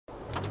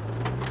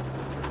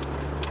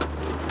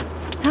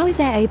How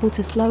is air able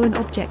to slow an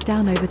object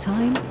down over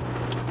time?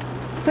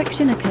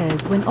 Friction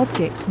occurs when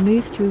objects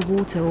move through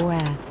water or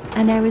air,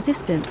 and air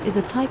resistance is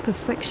a type of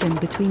friction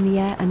between the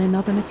air and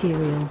another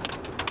material.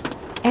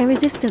 Air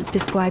resistance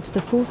describes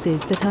the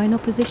forces that are in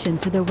opposition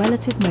to the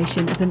relative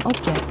motion of an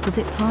object as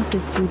it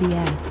passes through the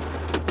air.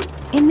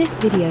 In this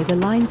video, the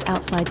lines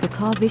outside the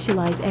car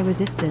visualize air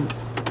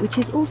resistance, which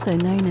is also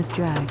known as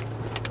drag.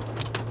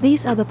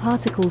 These are the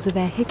particles of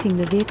air hitting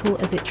the vehicle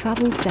as it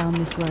travels down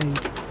this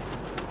road.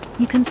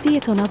 You can see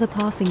it on other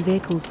passing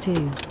vehicles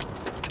too.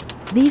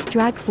 These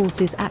drag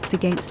forces act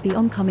against the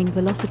oncoming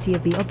velocity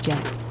of the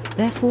object,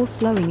 therefore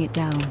slowing it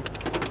down.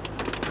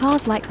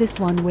 Cars like this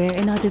one we're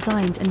in are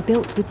designed and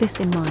built with this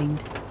in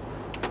mind.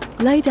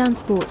 Low-down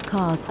sports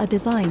cars are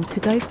designed to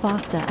go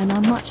faster and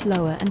are much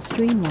lower and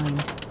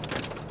streamlined.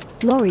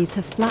 Lorries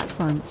have flat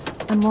fronts,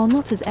 and while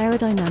not as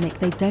aerodynamic,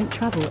 they don't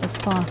travel as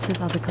fast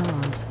as other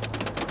cars.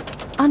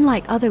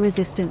 Unlike other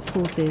resistance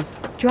forces,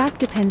 drag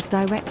depends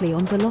directly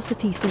on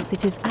velocity since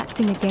it is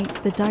acting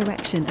against the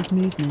direction of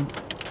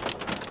movement.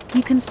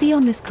 You can see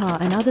on this car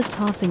and others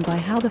passing by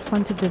how the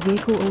front of the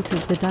vehicle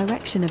alters the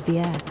direction of the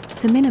air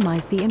to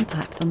minimize the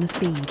impact on the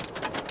speed.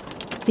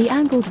 The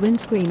angled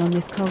windscreen on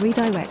this car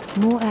redirects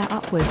more air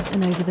upwards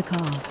and over the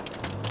car.